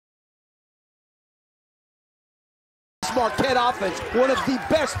Marquette offense, one of the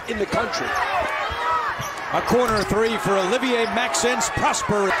best in the country. A corner three for Olivier Maxence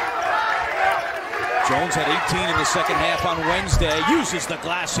Prosper. Jones had 18 in the second half on Wednesday. Uses the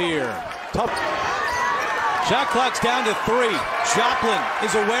glass here. Tough. Shot clock's down to 3. Joplin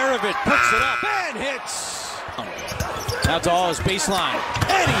is aware of it, puts it up, and hits. Now Dawes baseline,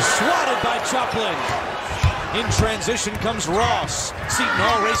 and he's swatted by Joplin. In transition comes Ross. Seton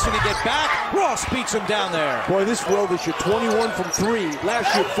Hall racing to get back. Ross beats him down there. Boy, this world is your 21 from 3. Last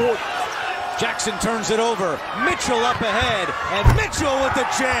year, 4. Jackson turns it over. Mitchell up ahead, and Mitchell with the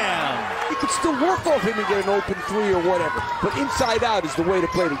jam. You could still work off him and get an open 3 or whatever, but inside out is the way to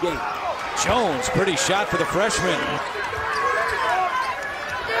play the game. Jones, pretty shot for the freshman.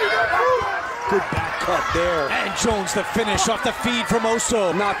 Good back cut there. And Jones the finish off the feed from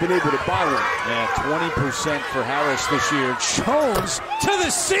Oso. Not been able to buy one. Yeah, 20% for Harris this year. Jones to the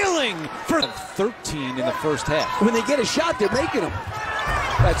ceiling for 13 in the first half. When they get a shot, they're making them.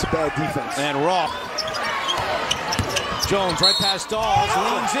 That's a bad defense. And Raw. Jones right past Dawes,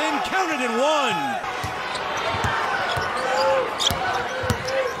 leans in, counted in 1.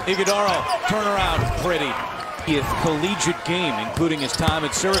 Iguodaro, turnaround, pretty. 50th collegiate game, including his time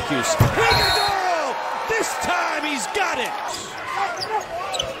at Syracuse. Iguodaro! This time he's got it!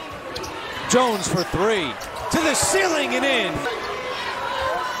 Jones for 3. To the ceiling and in.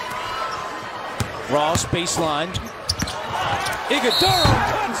 Ross, baseline. Iguodaro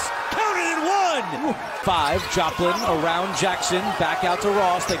cuts, counted in 1. 5, Joplin around Jackson, back out to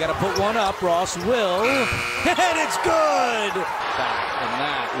Ross. They got to put one up. Ross will, and it's good. Back and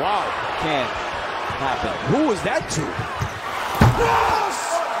that, wow, can't happen. Who was that to? Ross!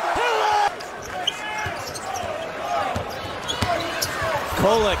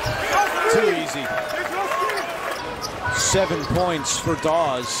 Kolek, too easy. 7 points for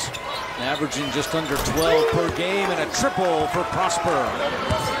Dawes. Averaging just under 12 per game and a triple for Prosper.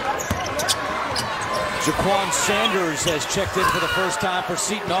 Jaquan Sanders has checked in for the first time for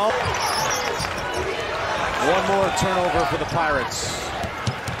Seton Hall. One more turnover for the Pirates.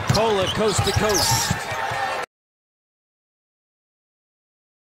 Kolek coast to coast.